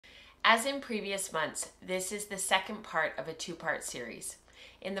As in previous months, this is the second part of a two-part series.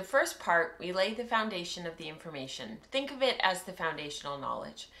 In the first part, we lay the foundation of the information. Think of it as the foundational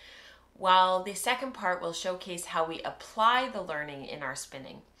knowledge. While the second part will showcase how we apply the learning in our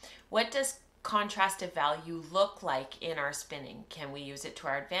spinning. What does contrastive value look like in our spinning? Can we use it to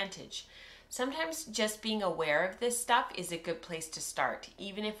our advantage? Sometimes just being aware of this stuff is a good place to start,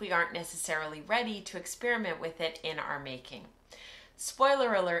 even if we aren't necessarily ready to experiment with it in our making.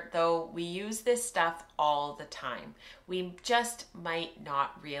 Spoiler alert though, we use this stuff all the time. We just might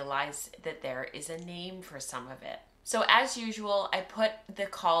not realize that there is a name for some of it. So as usual, I put the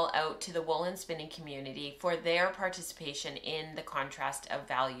call out to the woolen spinning community for their participation in the contrast of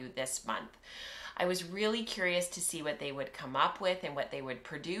value this month. I was really curious to see what they would come up with and what they would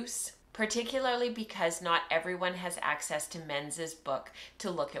produce, particularly because not everyone has access to Menz's book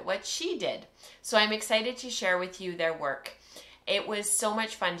to look at what she did. So I'm excited to share with you their work. It was so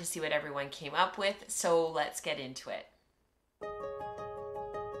much fun to see what everyone came up with, so let's get into it.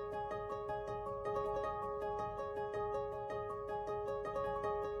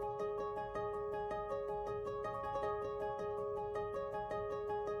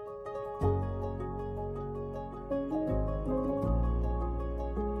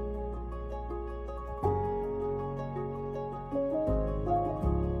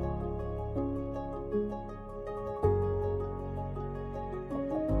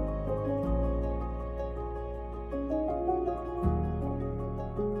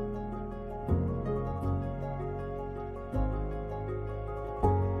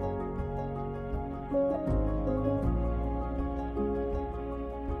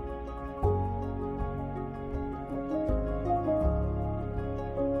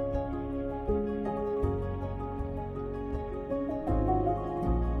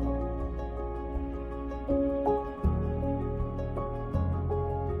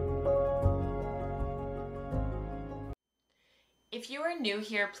 If you are new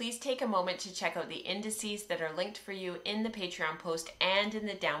here, please take a moment to check out the indices that are linked for you in the Patreon post and in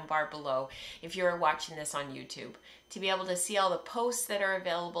the down bar below if you are watching this on YouTube. To be able to see all the posts that are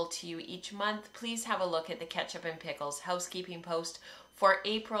available to you each month, please have a look at the Ketchup and Pickles housekeeping post for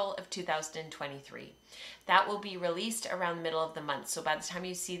April of 2023. That will be released around the middle of the month, so by the time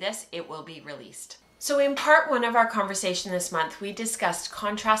you see this, it will be released. So in part one of our conversation this month, we discussed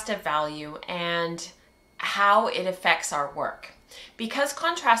contrastive value and how it affects our work. Because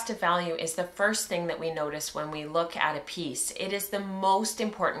contrastive value is the first thing that we notice when we look at a piece, it is the most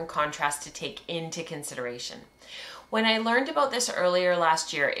important contrast to take into consideration. When I learned about this earlier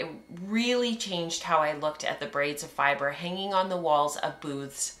last year, it really changed how I looked at the braids of fiber hanging on the walls of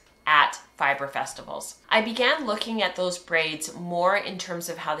booths at fiber festivals. I began looking at those braids more in terms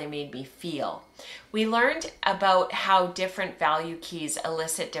of how they made me feel. We learned about how different value keys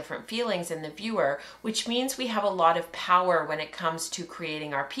elicit different feelings in the viewer, which means we have a lot of power when it comes to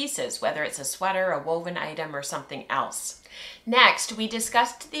creating our pieces, whether it's a sweater, a woven item, or something else. Next, we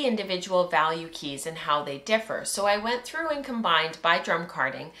discussed the individual value keys and how they differ. So I went through and combined by drum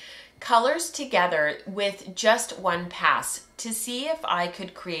carding colors together with just one pass to see if I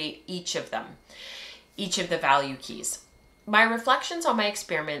could create each of them, each of the value keys. My reflections on my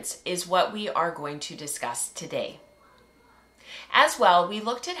experiments is what we are going to discuss today. As well, we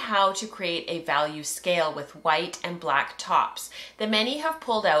looked at how to create a value scale with white and black tops that many have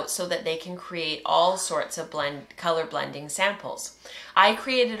pulled out so that they can create all sorts of color blending samples. I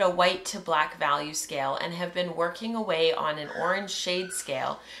created a white to black value scale and have been working away on an orange shade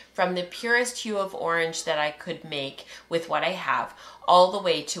scale from the purest hue of orange that I could make with what I have, all the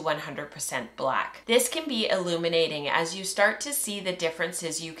way to 100% black. This can be illuminating as you start to see the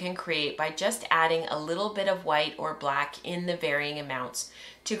differences you can create by just adding a little bit of white or black in the varying amounts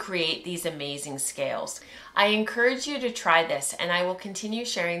to create these amazing scales. I encourage you to try this, and I will continue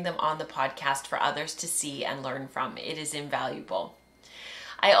sharing them on the podcast for others to see and learn from. It is invaluable.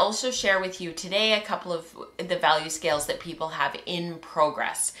 I also share with you today a couple of the value scales that people have in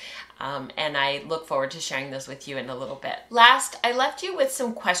progress. And I look forward to sharing those with you in a little bit. Last, I left you with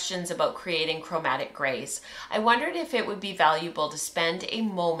some questions about creating chromatic grays. I wondered if it would be valuable to spend a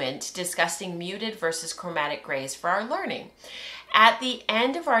moment discussing muted versus chromatic grays for our learning. At the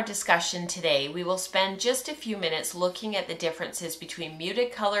end of our discussion today, we will spend just a few minutes looking at the differences between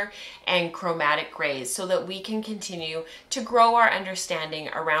muted color and chromatic grays so that we can continue to grow our understanding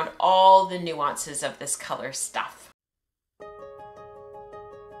around all the nuances of this color stuff.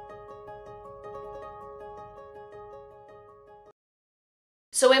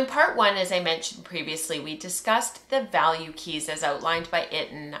 So in part one, as I mentioned previously, we discussed the value keys as outlined by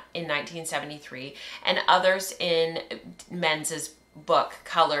Itten in 1973 and others in Menz's book,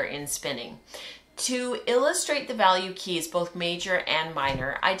 Color in Spinning. To illustrate the value keys, both major and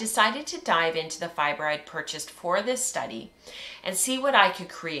minor, I decided to dive into the fiber I'd purchased for this study and see what I could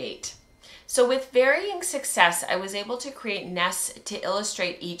create. So with varying success, I was able to create nests to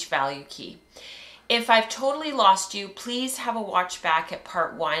illustrate each value key. If I've totally lost you, please have a watch back at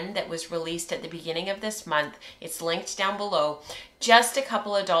part 1 that was released at the beginning of this month. It's linked down below. Just a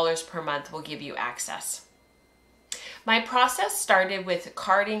couple of dollars per month will give you access. My process started with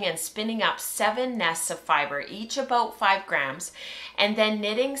carding and spinning up 7 nests of fiber, each about 5 grams, and then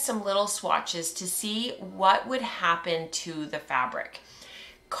knitting some little swatches to see what would happen to the fabric.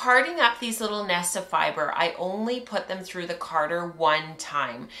 Carding up these little nests of fiber, I only put them through the carder 1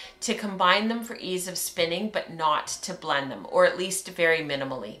 time to combine them for ease of spinning, but not to blend them, or at least very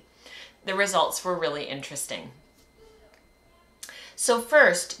minimally. The results were really interesting. So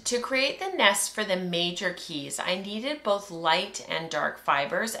first, to create the nests for the major keys, I needed both light and dark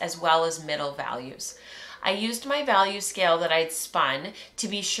fibers as well as middle values. I used my value scale that I'd spun to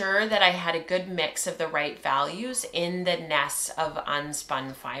be sure that I had a good mix of the right values in the nests of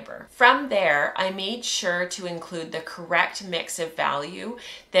unspun fiber. From there, I made sure to include the correct mix of value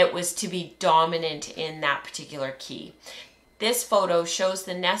that was to be dominant in that particular key. This photo shows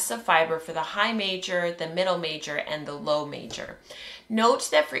the nests of fiber for the high major, the middle major, and the low major. Note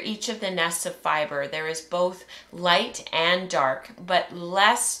that for each of the nests of fiber, there is both light and dark, but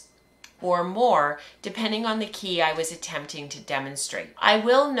less or more depending on the key I was attempting to demonstrate. I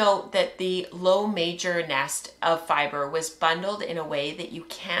will note that the low major nest of fiber was bundled in a way that you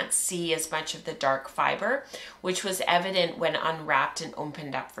can't see as much of the dark fiber, which was evident when unwrapped and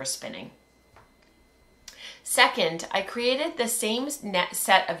opened up for spinning. Second, I created the same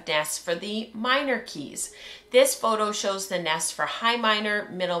set of nests for the minor keys. This photo shows the nests for high minor,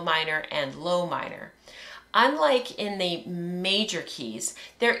 middle minor, and low minor. Unlike in the major keys,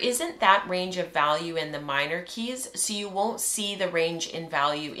 there isn't that range of value in the minor keys, so you won't see the range in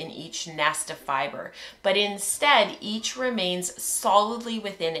value in each nest of fiber, but instead each remains solidly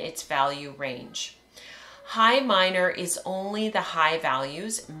within its value range. High minor is only the high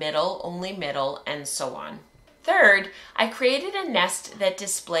values, middle only middle, and so on. Third, I created a nest that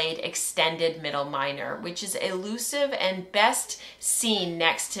displayed extended middle minor, which is elusive and best seen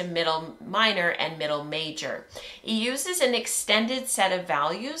next to middle minor and middle major. It uses an extended set of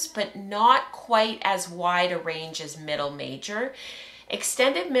values, but not quite as wide a range as middle major.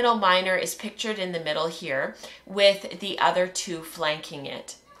 Extended middle minor is pictured in the middle here, with the other 2 flanking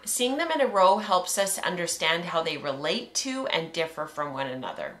it. Seeing them in a row helps us understand how they relate to and differ from one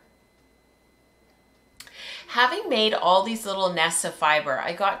another. Having made all these little nests of fiber,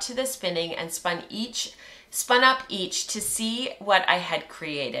 I got to the spinning and spun up each to see what I had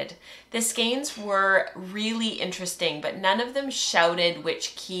created. The skeins were really interesting, but none of them shouted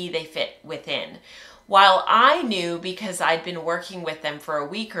which key they fit within. While I knew, because I'd been working with them for a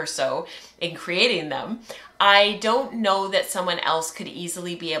week or so in creating them, I don't know that someone else could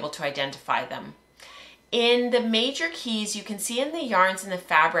easily be able to identify them. In the major keys, you can see in the yarns and the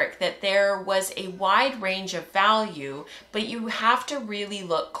fabric that there was a wide range of value, but you have to really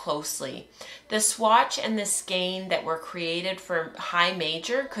look closely. The swatch and the skein that were created for high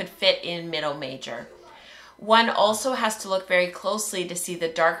major could fit in middle major. One also has to look very closely to see the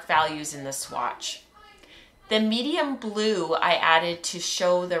dark values in the swatch. The medium blue I added to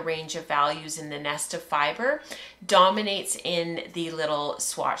show the range of values in the nest of fiber dominates in the little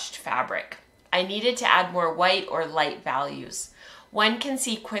swatched fabric. I needed to add more white or light values. One can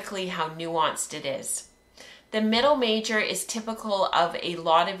see quickly how nuanced it is. The middle major is typical of a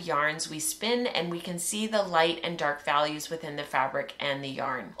lot of yarns we spin, and we can see the light and dark values within the fabric and the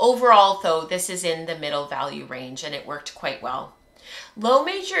yarn. Overall though, this is in the middle value range and it worked quite well. Low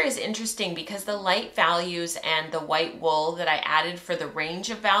major is interesting because the light values and the white wool that I added for the range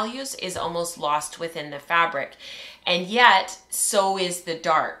of values is almost lost within the fabric, and yet so is the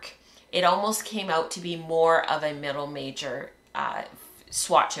dark. It almost came out to be more of a middle major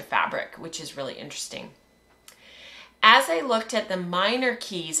swatch of fabric, which is really interesting. As I looked at the minor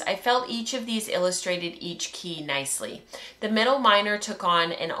keys, I felt each of these illustrated each key nicely. The middle minor took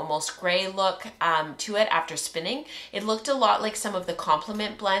on an almost gray look to it after spinning. It looked a lot like some of the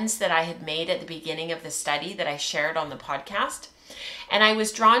complement blends that I had made at the beginning of the study that I shared on the podcast. And I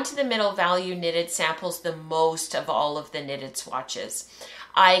was drawn to the middle value knitted samples the most of all of the knitted swatches.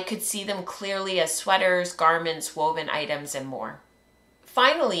 I could see them clearly as sweaters, garments, woven items, and more.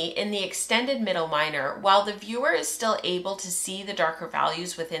 Finally, in the extended middle minor, while the viewer is still able to see the darker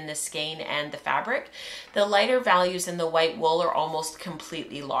values within the skein and the fabric, the lighter values in the white wool are almost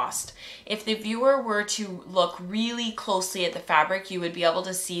completely lost. If the viewer were to look really closely at the fabric, you would be able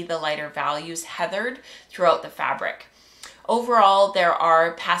to see the lighter values heathered throughout the fabric. Overall, there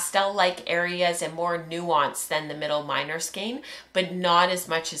are pastel-like areas and more nuance than the middle minor skein, but not as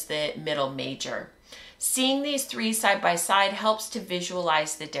much as the middle major. Seeing these three side by side helps to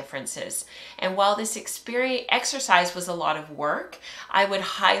visualize the differences. And while this exercise was a lot of work, I would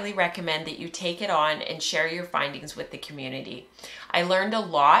highly recommend that you take it on and share your findings with the community. I learned a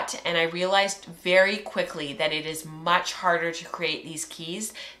lot, and I realized very quickly that it is much harder to create these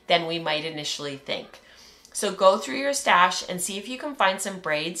keys than we might initially think. So go through your stash and see if you can find some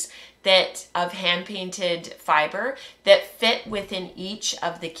braids that of hand-painted fiber that fit within each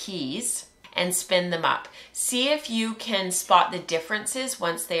of the keys and spin them up. See if you can spot the differences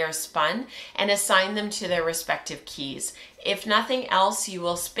once they are spun and assign them to their respective keys. If nothing else, you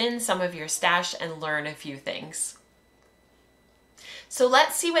will spin some of your stash and learn a few things. So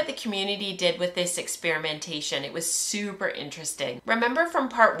let's see what the community did with this experimentation. It was super interesting. Remember from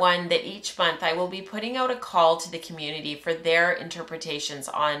part 1 that each month I will be putting out a call to the community for their interpretations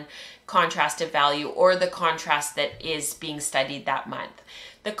on contrast of value, or the contrast that is being studied that month.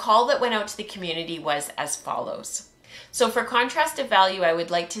 The call that went out to the community was as follows. So for contrast of value, I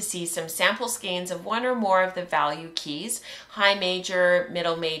would like to see some sample skeins of one or more of the value keys: high major,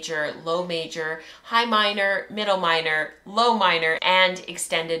 middle major, low major, high minor, middle minor, low minor, and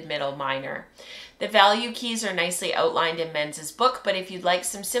extended middle minor. The value keys are nicely outlined in Menz's book, but if you'd like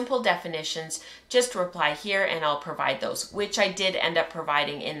some simple definitions, just reply here and I'll provide those, which I did end up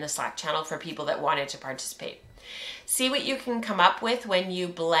providing in the Slack channel for people that wanted to participate. See what you can come up with when you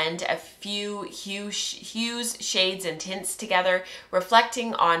blend a few hues, shades, and tints together,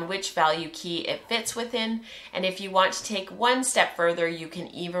 reflecting on which value key it fits within. And if you want to take one step further, you can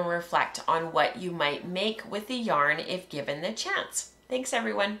even reflect on what you might make with the yarn if given the chance. Thanks,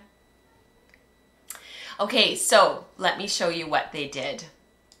 everyone. Okay, so let me show you what they did.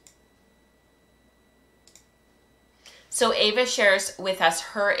 So Ava shares with us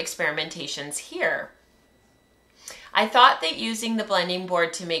her experimentations here. I thought that using the blending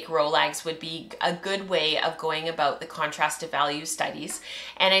board to make rolags would be a good way of going about the contrast of value studies,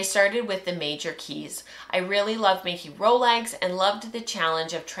 and I started with the major keys. I really love making rolags and loved the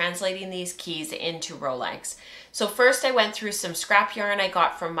challenge of translating these keys into rolags. So first I went through some scrap yarn I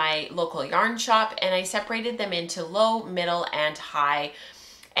got from my local yarn shop, and I separated them into low, middle, and high,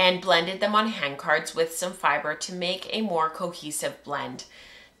 and blended them on hand cards with some fiber to make a more cohesive blend.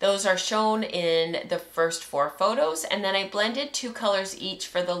 Those are shown in the first 4 photos, and then I blended 2 colors each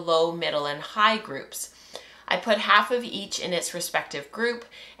for the low, middle, and high groups. I put half of each in its respective group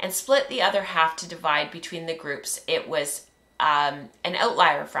and split the other half to divide between the groups it was an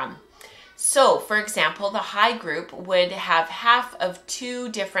outlier from. So, for example, the high group would have half of 2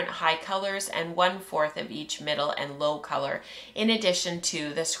 different high colors and 1/4 of each middle and low color, in addition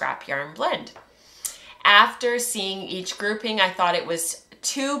to the scrap yarn blend. After seeing each grouping, I thought it was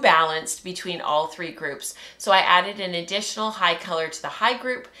too balanced between all 3 groups, so I added an additional high color to the high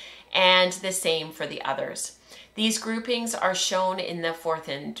group and the same for the others. These groupings are shown in the 5th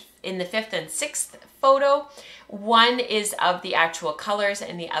and 6th photo. One is of the actual colors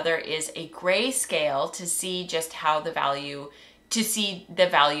and the other is a gray scale to see just how the value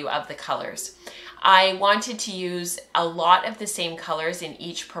of the colors. I wanted to use a lot of the same colors in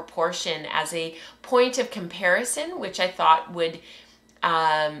each proportion as a point of comparison, which I thought would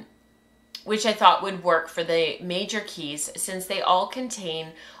work for the major keys, since they all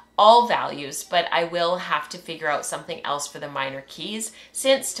contain all values, but I will have to figure out something else for the minor keys,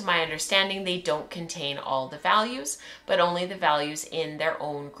 since to my understanding they don't contain all the values, but only the values in their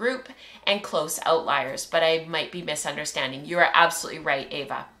own group and close outliers. But I might be misunderstanding. You are absolutely right,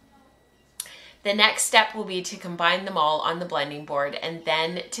 Ava. The next step will be to combine them all on the blending board and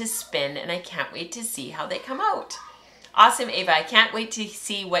then to spin, and I can't wait to see how they come out. Awesome, Ava. I can't wait to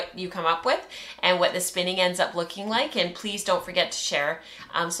see what you come up with and what the spinning ends up looking like. And please don't forget to share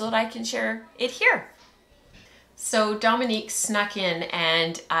so that I can share it here. So Dominique snuck in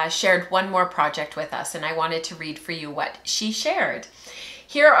and shared one more project with us, and I wanted to read for you what she shared.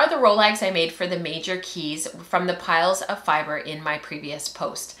 Here are the rolags I made for the major keys from the piles of fiber in my previous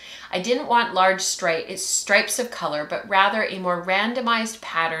post. I didn't want large stripes of color, but rather a more randomized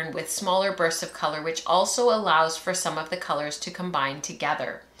pattern with smaller bursts of color, which also allows for some of the colors to combine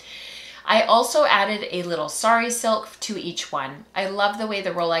together. I also added a little sari silk to each one. I love the way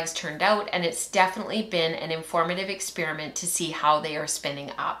the Rolex turned out, and it's definitely been an informative experiment to see how they are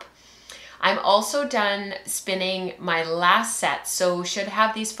spinning up. I'm also done spinning my last set, so should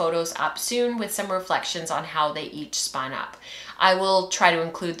have these photos up soon with some reflections on how they each spun up. I will try to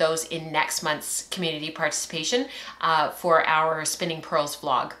include those in next month's community participation for our Spinning Pearls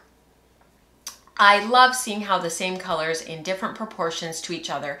vlog. I love seeing how the same colors in different proportions to each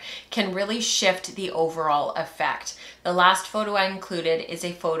other can really shift the overall effect. The last photo I included is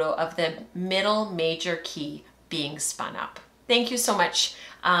a photo of the middle major key being spun up. Thank you so much.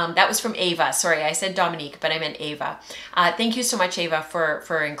 That was from Ava. Sorry, I said Dominique, but I meant Ava. Thank you so much, Ava,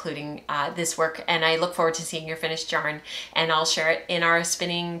 for including this work, and I look forward to seeing your finished yarn, and I'll share it in our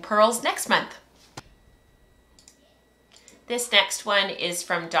Spinning Pearls next month. This next one is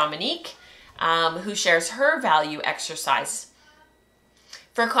from Dominique, who shares her value exercise.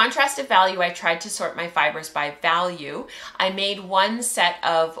 For contrastive value, I tried to sort my fibers by value. I made one set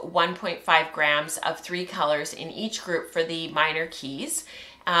of 1.5 grams of 3 colors in each group for the minor keys.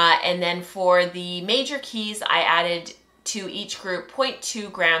 And then for the major keys, I added to each group 0.2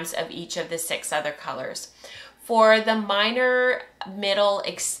 grams of each of the 6 other colors. For the minor middle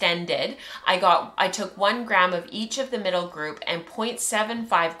extended, I took 1 gram of each of the middle group and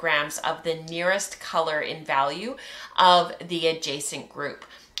 0.75 grams of the nearest color in value of the adjacent group.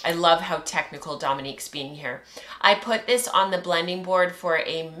 I love how technical Dominique's being here. I put this on the blending board for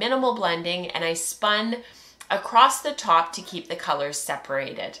a minimal blending, and I spun across the top to keep the colors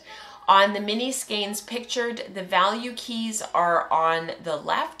separated. On the mini skeins pictured, the value keys are on the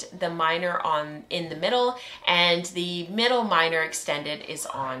left, the minor in the middle, and the middle minor extended is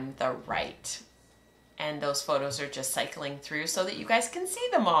on the right. And those photos are just cycling through so that you guys can see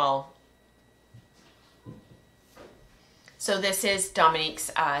them all. So this is Dominique's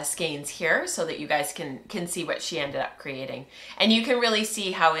skeins here so that you guys can see what she ended up creating. And you can really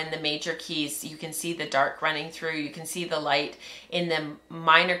see how in the major keys, you can see the dark running through, you can see the light. In the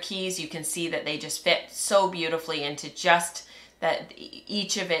minor keys, you can see that they just fit so beautifully into just that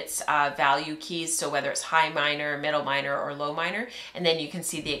each of its value keys, so whether it's high minor, middle minor, or low minor. And then you can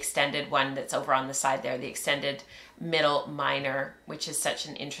see the extended one that's over on the side there, the extended middle minor, which is such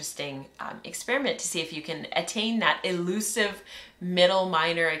an interesting experiment to see if you can attain that elusive middle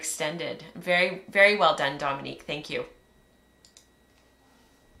minor extended. Very, very well done, Dominique. Thank you.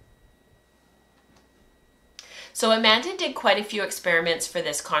 So Amanda did quite a few experiments for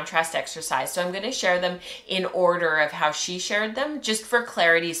this contrast exercise, so I'm going to share them in order of how she shared them, just for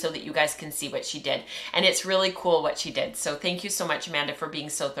clarity so that you guys can see what she did. And it's really cool what she did, so thank you so much, Amanda, for being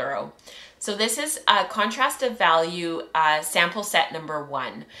so thorough. So this is a contrast of value sample set number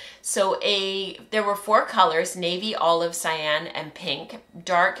 1. So there were 4 colors: navy, olive, cyan, and pink,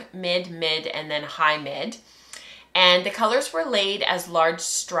 dark, mid, mid, and then high mid. And the colors were laid as large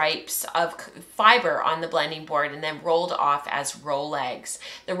stripes of fiber on the blending board and then rolled off as roll eggs.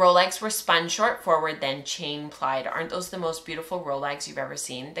 The roll eggs were spun short forward, then chain plied. Aren't those the most beautiful roll eggs you've ever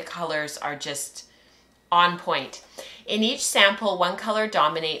seen? The colors are just on point. In each sample, one color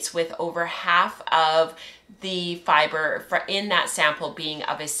dominates, with over half of the fiber in that sample being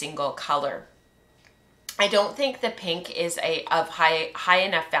of a single color. I don't think the pink is of high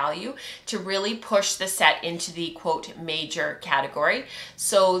enough value to really push the set into the quote major category,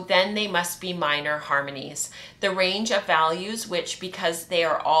 so then they must be minor harmonies. The range of values, which because they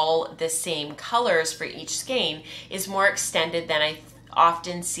are all the same colors for each skein, is more extended than I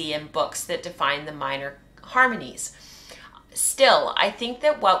often see in books that define the minor harmonies. Still, I think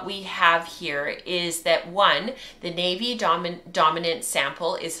that what we have here is that 1, the navy dominant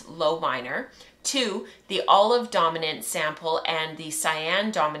sample is low minor. 2, the olive dominant sample and the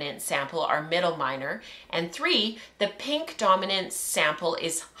cyan dominant sample are middle minor. And 3, the pink dominant sample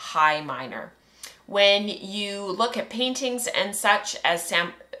is high minor. When you look at paintings and such as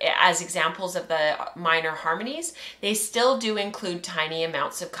examples of the minor harmonies, they still do include tiny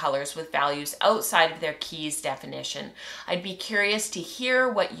amounts of colors with values outside of their keys definition. I'd be curious to hear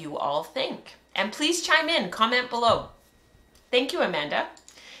what you all think. And please chime in, comment below. Thank you, Amanda.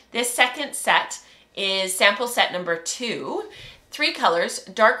 This second set is sample set number 2. 3 colors: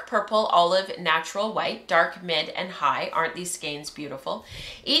 dark purple, olive, natural white, dark, mid, and high. Aren't these skeins beautiful?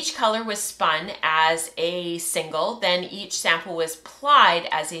 Each color was spun as a single, then each sample was plied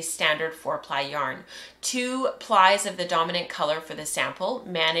as a standard 4-ply yarn. 2 plies of the dominant color for the sample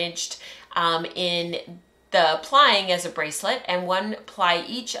managed in the plying as a bracelet, and 1 ply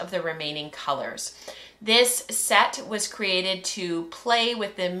each of the remaining colors. This set was created to play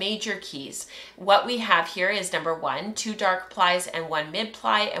with the major keys. What we have here is number 1, 2 dark plies and 1 mid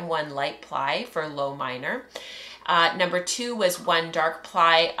ply and 1 light ply for low minor. Number 2 was 1 dark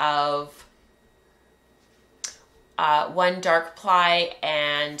ply of 1 dark ply,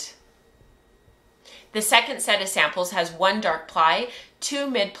 and the second set of samples has 1 dark ply, 2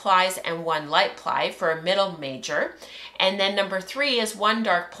 mid plies, and 1 light ply for a middle major. And then number 3 is 1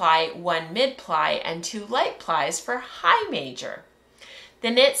 dark ply, 1 mid ply, and 2 light plies for high major. The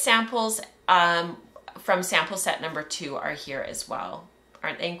knit samples from sample set number 2 are here as well.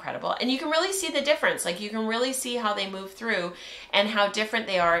 Aren't they incredible? And you can really see the difference. Like, you can really see how they move through and how different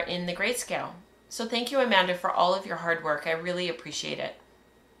they are in the grayscale. So thank you, Amanda, for all of your hard work. I really appreciate it.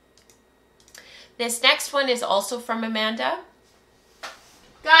 This next one is also from Amanda.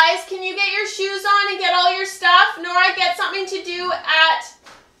 Guys, can you get your shoes on and get all your stuff? Nora, get something to do at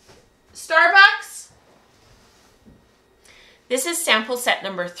Starbucks. This is sample set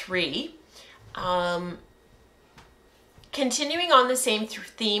number 3. Continuing on the same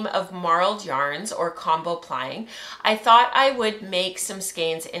theme of marled yarns or combo plying, I thought I would make some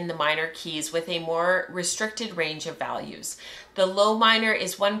skeins in the minor keys with a more restricted range of values. The low minor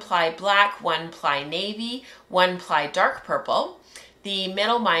is 1 ply black, 1 ply navy, 1 ply dark purple. The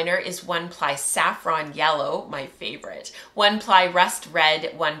middle minor is 1 ply saffron yellow, my favorite, 1 ply rust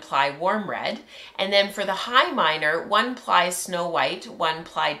red, 1 ply warm red. And then for the high minor, 1 ply snow white, 1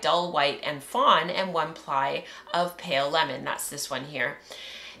 ply dull white and fawn, and 1 ply of pale lemon. That's this one here.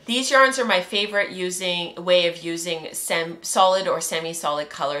 These yarns are my favorite way of using solid or semi-solid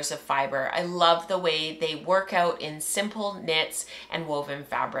colors of fiber. I love the way they work out in simple knits and woven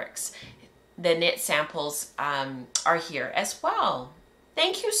fabrics. The knit samples are here as well.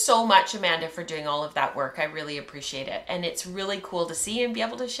 Thank you so much, Amanda, for doing all of that work. I really appreciate it. And it's really cool to see and be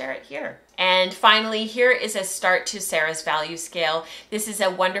able to share it here. And finally, here is a start to Sarah's value scale. This is a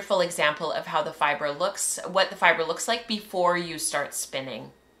wonderful example of how the fiber looks, what the fiber looks like before you start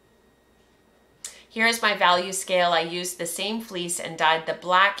spinning. Here is my value scale. I used the same fleece and dyed the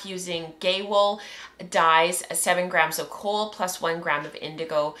black using gay wool dyes, 7 grams of coal plus 1 gram of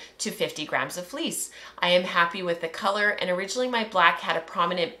indigo to 50 grams of fleece. I am happy with the color, and originally my black had a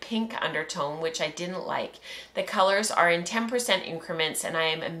prominent pink undertone, which I didn't like. The colors are in 10% increments, and I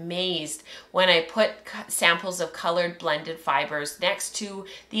am amazed when I put samples of colored blended fibers next to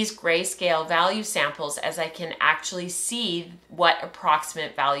these grayscale value samples, as I can actually see what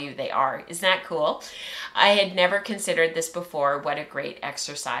approximate value they are. Isn't that cool? I had never considered this before. What a great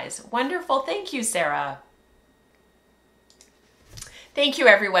exercise. Wonderful. Thank you, Sarah. Thank you,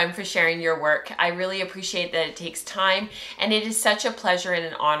 everyone, for sharing your work. I really appreciate that it takes time, and it is such a pleasure and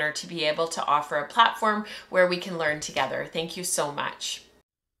an honor to be able to offer a platform where we can learn together. Thank you so much.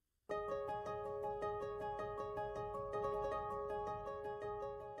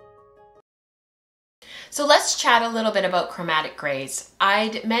 So let's chat a little bit about chromatic grays.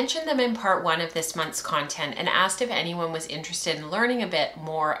 I'd mentioned them in part 1 of this month's content and asked if anyone was interested in learning a bit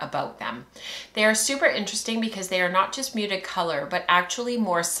more about them. They are super interesting because they are not just muted color, but actually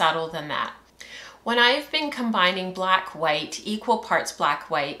more subtle than that. When I've been combining black-white, equal parts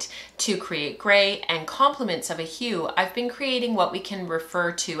black-white, to create gray and complements of a hue, I've been creating what we can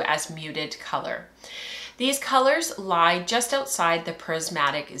refer to as muted color. These colors lie just outside the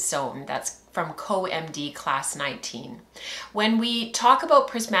prismatic zone. That's from CoMD class 19. When we talk about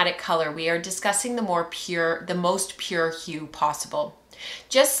prismatic color, we are discussing the most pure hue possible.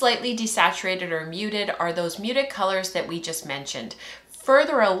 Just slightly desaturated or muted are those muted colors that we just mentioned.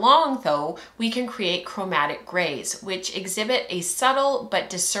 Further along, though, we can create chromatic grays, which exhibit a subtle but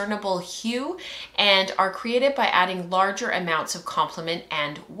discernible hue and are created by adding larger amounts of complement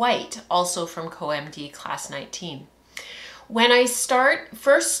and white, also from CoMD class 19. When I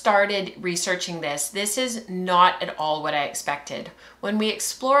first started researching this is not at all what I expected. When we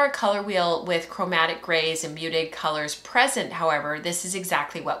explore a color wheel with chromatic grays and muted colors present, however, this is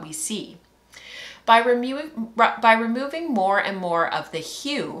exactly what we see. By removing more and more of the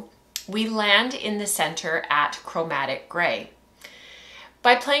hue, we land in the center at chromatic gray.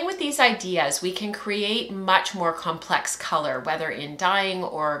 By playing with these ideas, we can create much more complex color, whether in dyeing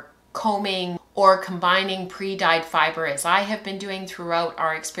or combing or combining pre-dyed fiber, as I have been doing throughout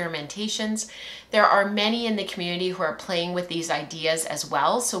our experimentations. There are many in the community who are playing with these ideas as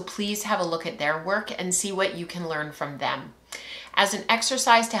well, so please have a look at their work and see what you can learn from them. As an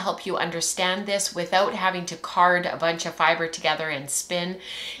exercise to help you understand this without having to card a bunch of fiber together and spin,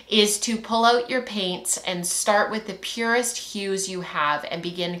 is to pull out your paints and start with the purest hues you have and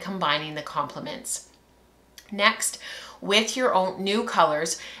begin combining the complements. Next, With your own new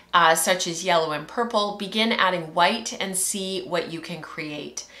colors, such as yellow and purple, begin adding white and see what you can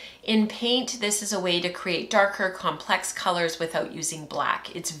create. In paint, this is a way to create darker, complex colors without using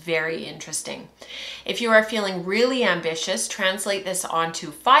black. It's very interesting. If you are feeling really ambitious, translate this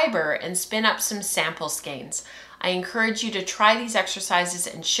onto fiber and spin up some sample skeins. I encourage you to try these exercises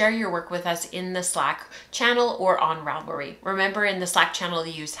and share your work with us in the Slack channel or on Ravelry. Remember, in the Slack channel, to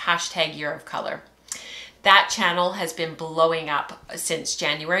use #YearOfColor. That channel has been blowing up since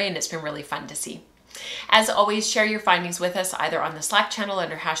January, and it's been really fun to see. As always, share your findings with us either on the Slack channel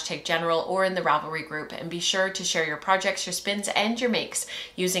under #general or in the Ravelry group, and be sure to share your projects, your spins, and your makes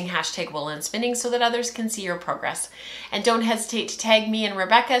using #woolenspinning so that others can see your progress. And don't hesitate to tag me and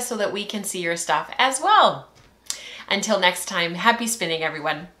Rebecca so that we can see your stuff as well. Until next time, happy spinning,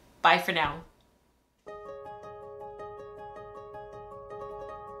 everyone. Bye for now.